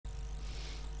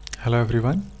Hello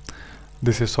everyone,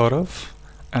 this is Saurav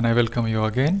and I welcome you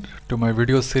again to my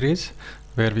video series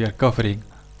where we are covering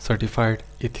Certified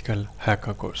Ethical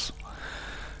Hacker course.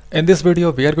 In this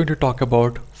video we are going to talk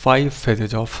about 5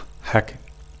 phases of hacking.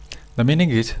 The meaning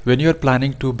is when you are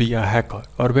planning to be a hacker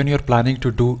or when you are planning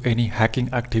to do any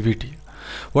hacking activity,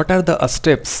 what are the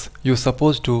steps you're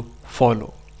supposed to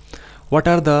follow? What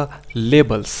are the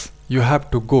labels you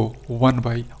have to go one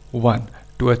by one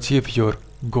to achieve your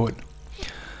goal?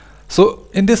 So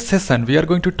in this session we are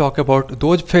going to talk about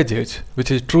those phases which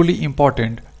is truly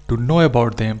important to know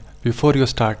about them before you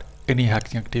start any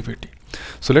hacking activity.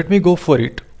 So let me go for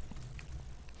it.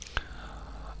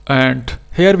 And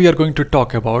here we are going to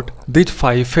talk about these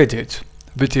 5 phases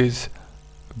which is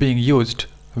being used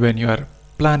when you are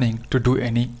planning to do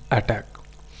any attack.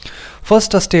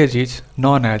 First stage is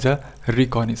known as a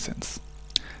reconnaissance.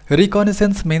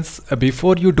 Reconnaissance means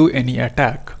before you do any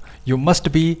attack, you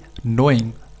must be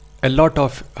knowing a lot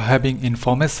of having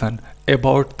information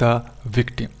about the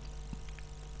victim.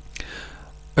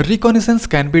 Reconnaissance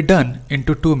can be done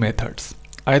into 2 methods.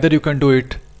 Either you can do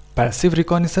it passive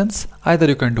reconnaissance, either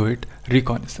you can do it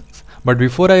reconnaissance. But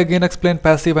before I again explain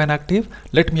passive and active,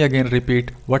 let me again repeat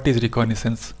what is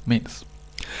reconnaissance means.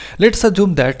 Let's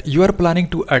assume that you are planning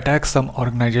to attack some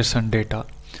organization data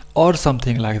or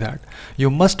something like that. You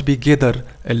must be gather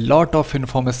a lot of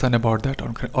information about that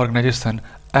organization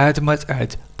as much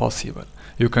as possible.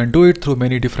 You can do it through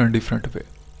many different ways.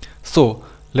 So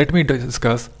let me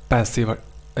discuss passive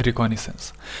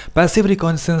reconnaissance. Passive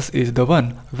reconnaissance is the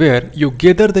one where you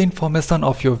gather the information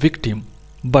of your victim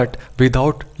but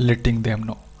without letting them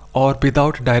know or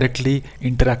without directly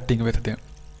interacting with them.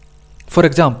 For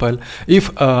example,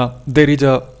 if there is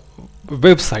a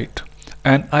website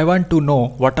and I want to know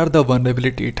what are the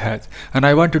vulnerability it has and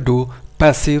I want to do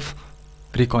passive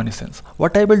reconnaissance.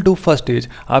 What I will do first is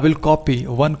I will copy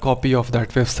one copy of that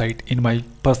website in my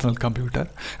personal computer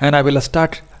and I will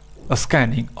start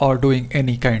scanning or doing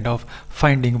any kind of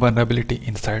finding vulnerability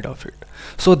inside of it,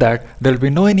 so that there will be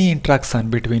no any interaction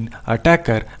between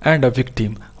attacker and a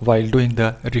victim while doing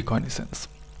the reconnaissance.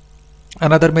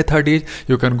 Another method is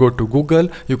you can go to Google,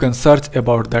 you can search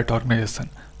about that organization,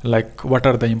 like what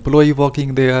are the employee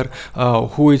working there,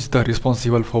 who is the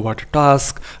responsible for what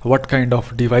task, what kind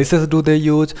of devices do they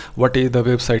use, what is the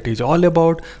website is all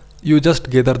about. You just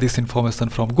gather this information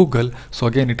from Google. So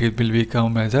again it will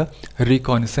become as a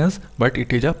reconnaissance, but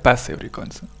it is a passive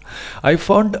reconnaissance. I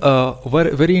found a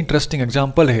very interesting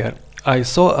example here. I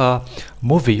saw a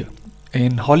movie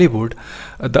in Hollywood.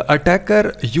 The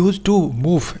attacker used to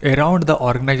move around the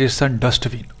organization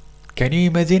dustbin. Can you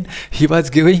imagine? He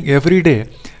was going every day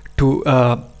to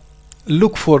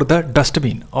look for the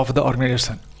dustbin of the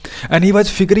organization, and he was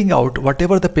figuring out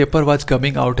whatever the paper was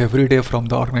coming out every day from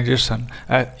the organization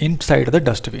inside the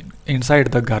dustbin,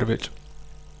 inside the garbage.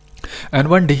 And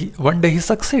one day he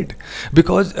succeed,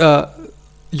 because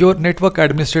your network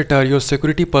administrator, your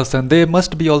security person, they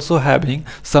must be also having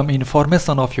some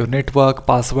information of your network,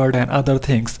 password and other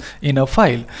things in a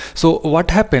file. So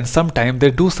what happens, sometimes they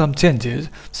do some changes.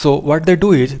 So what they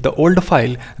do is the old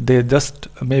file, they just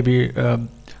maybe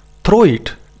throw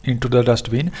it into the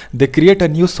dustbin, they create a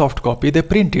new soft copy, they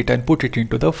print it and put it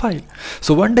into the file.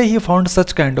 So one day he found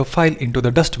such kind of file into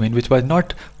the dustbin which was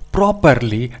not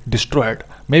properly destroyed.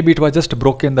 Maybe it was just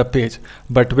broken the page,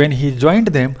 but when he joined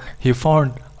them he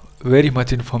found very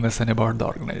much information about the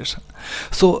organization.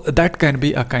 So that can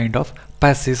be a kind of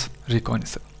passive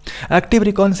reconnaissance. Active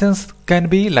reconnaissance can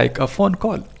be like a phone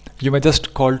call. You may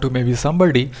just call to maybe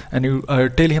somebody and you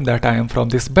tell him that I am from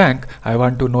this bank, I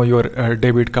want to know your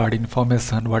debit card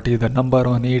information, what is the number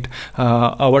on it,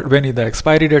 when is the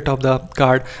expiry date of the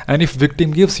card, and if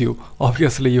victim gives you,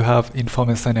 obviously you have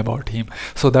information about him.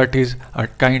 So that is a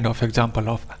kind of example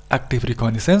of active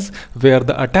reconnaissance where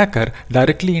the attacker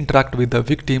directly interact with the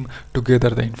victim to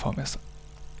gather the information.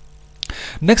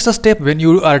 Next step, when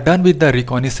you are done with the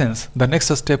reconnaissance, the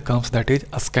next step comes, that is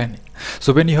scanning.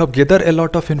 So when you have gathered a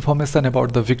lot of information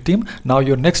about the victim, now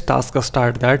your next task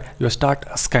start that you start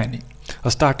scanning.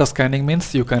 Start scanning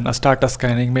means you can start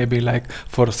scanning maybe like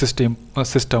for system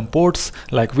ports,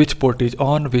 like which port is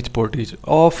on, which port is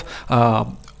off,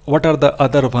 what are the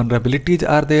other vulnerabilities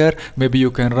are there. Maybe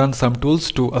you can run some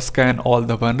tools to scan all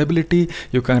the vulnerability.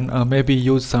 You can maybe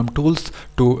use some tools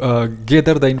to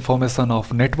gather the information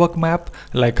of network map,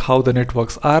 like how the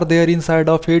networks are there inside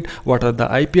of it, what are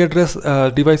the IP address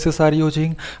devices are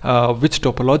using, which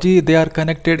topology they are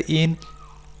connected in,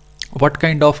 what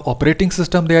kind of operating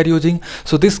system they are using.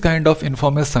 So this kind of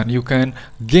information you can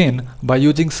gain by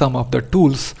using some of the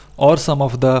tools or some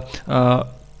of the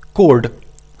code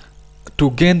to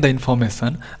gain the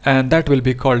information, and that will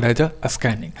be called as a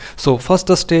scanning. So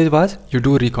first stage was you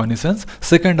do reconnaissance,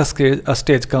 second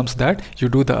stage comes that you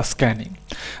do the scanning.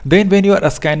 Then when your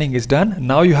scanning is done,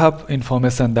 now you have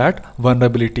information that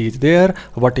vulnerability is there,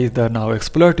 what is the now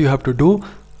exploit you have to do,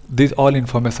 this all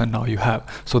information now you have.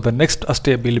 So the next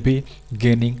step will be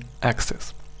gaining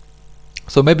access.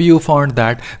 So maybe you found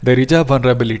that there is a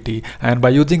vulnerability, and by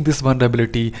using this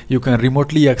vulnerability you can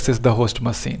remotely access the host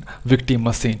machine, victim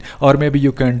machine, or maybe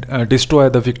you can destroy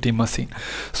the victim machine.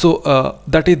 So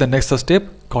that is the next step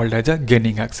called as a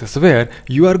gaining access, where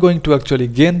you are going to actually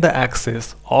gain the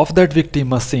access of that victim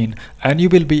machine and you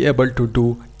will be able to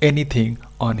do anything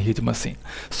on his machine.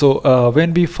 So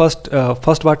when we first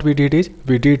what we did is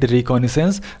we did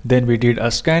reconnaissance, then we did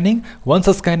a scanning. Once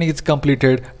a scanning is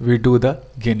completed, we do the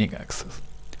gaining access,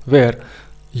 where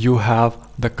you have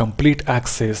the complete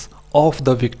access of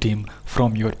the victim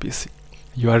from your PC.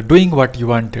 You are doing what you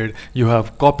wanted, you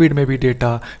have copied maybe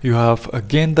data, you have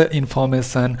gained the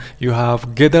information, you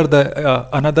have gathered the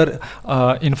another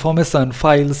information,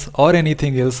 files or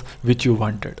anything else which you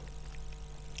wanted.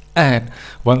 And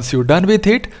once you're done with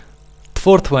it,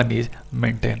 fourth one is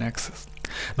maintain access.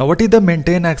 Now what is the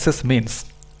maintain access means?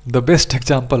 The best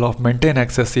example of maintain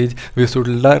access is we should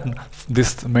learn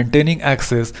this maintaining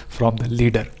access from the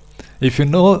leader. If you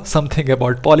know something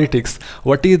about politics,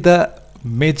 what is the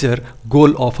major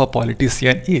goal of a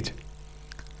politician is?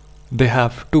 They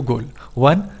have two goals.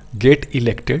 One, get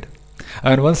elected,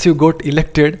 and once you got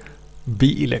elected,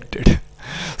 be elected.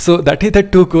 So that is the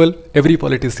two goal every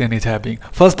politician is having.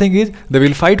 First thing is they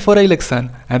will fight for an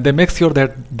election and they make sure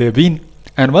that they win,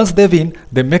 and once they win,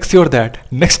 they make sure that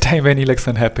next time when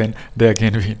election happen, they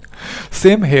again win.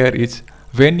 Same here is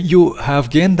when you have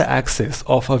gained the access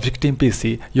of a victim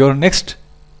PC, your next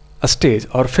stage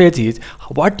or phase is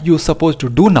what you supposed to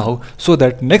do now, so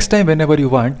that next time whenever you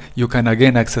want, you can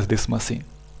again access this machine.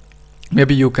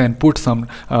 Maybe you can put some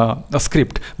a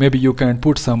script, maybe you can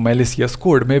put some malicious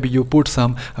code, maybe you put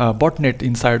some botnet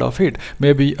inside of it,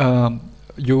 maybe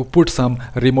you put some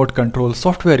remote control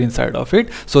software inside of it,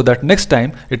 so that next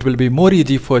time it will be more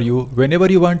easy for you. Whenever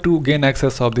you want to gain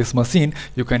access of this machine,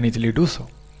 you can easily do so.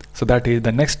 So that is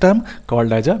the next term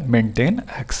called as a maintain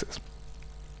access.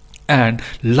 And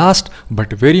last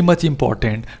but very much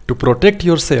important, to protect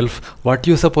yourself, what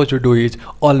you're supposed to do is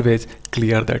always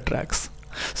clear the tracks.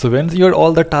 So when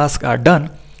all the tasks are done,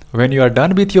 when you are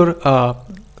done with your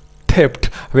theft,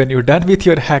 when you're done with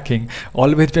your hacking,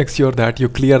 always make sure that you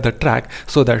clear the track,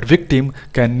 so that victim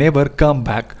can never come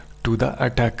back to the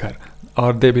attacker,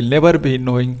 or they will never be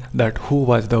knowing that who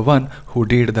was the one who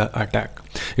did the attack.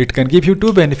 It can give you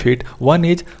two benefits. One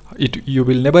is you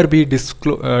will never be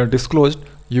disclosed,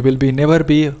 you will be never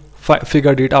be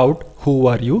figured it out who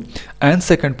are you. And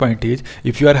second point is,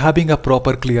 if you are having a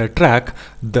proper clear track,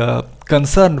 the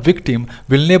concerned victim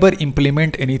will never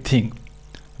implement anything.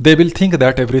 They will think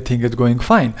that everything is going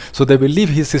fine, so they will leave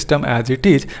his system as it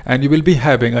is, and you will be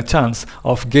having a chance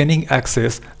of gaining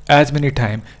access as many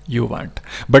times you want.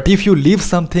 But if you leave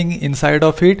something inside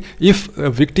of it, if a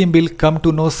victim will come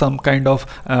to know some kind of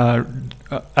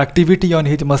activity on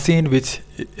his machine which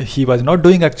he was not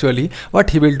doing actually,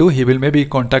 what he will do, he will maybe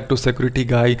contact to security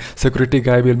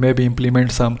guy will maybe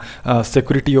implement some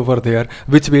security over there,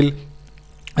 which will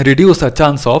reduce a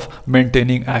chance of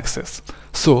maintaining access.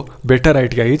 So better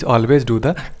idea is always do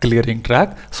the clearing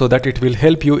track, so that it will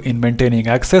help you in maintaining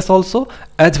access also,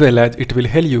 as well as it will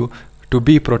help you to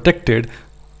be protected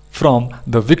from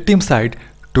the victim side,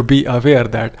 to be aware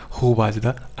that who was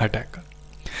the attacker.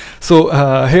 So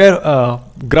here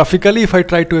graphically, if I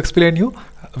try to explain you,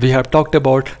 we have talked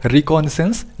about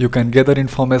reconnaissance. You can gather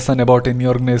information about any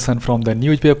organization from the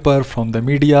newspaper, from the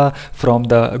media, from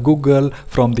the Google,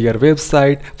 from their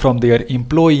website, from their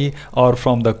employee, or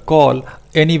from the call.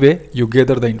 Anyway, you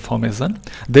gather the information.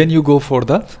 Then you go for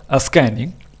the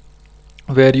scanning,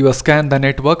 where you scan the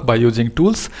network by using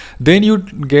tools. Then you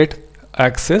get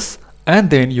access, and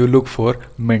then you look for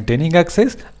maintaining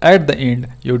access. At the end,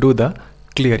 you do the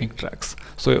clearing tracks.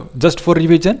 So just for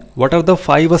revision, what are the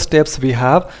 5 steps we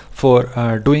have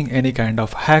for doing any kind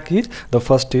of hack is, the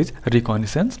first is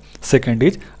reconnaissance, second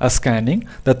is scanning,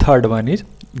 the third one is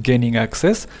gaining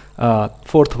access,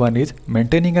 fourth one is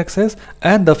maintaining access,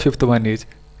 and the fifth one is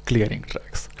clearing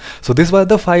tracks. So these were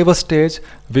the 5 stages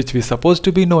which we supposed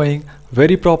to be knowing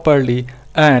very properly.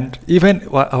 And even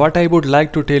what I would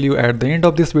like to tell you at the end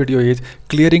of this video is,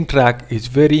 clearing track is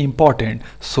very important,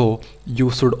 so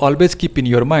you should always keep in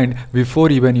your mind before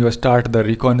even you start the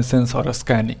reconnaissance or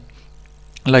scanning.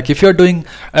 Like if you are doing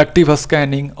active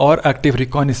scanning or active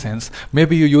reconnaissance,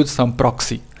 maybe you use some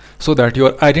proxy, so that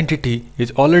your identity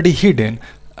is already hidden,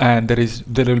 and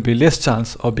there will be less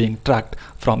chance of being tracked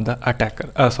from the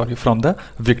from the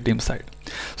victim side.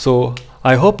 So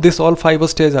I hope this all 5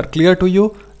 stages are clear to you,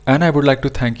 and I would like to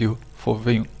thank you for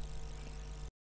viewing.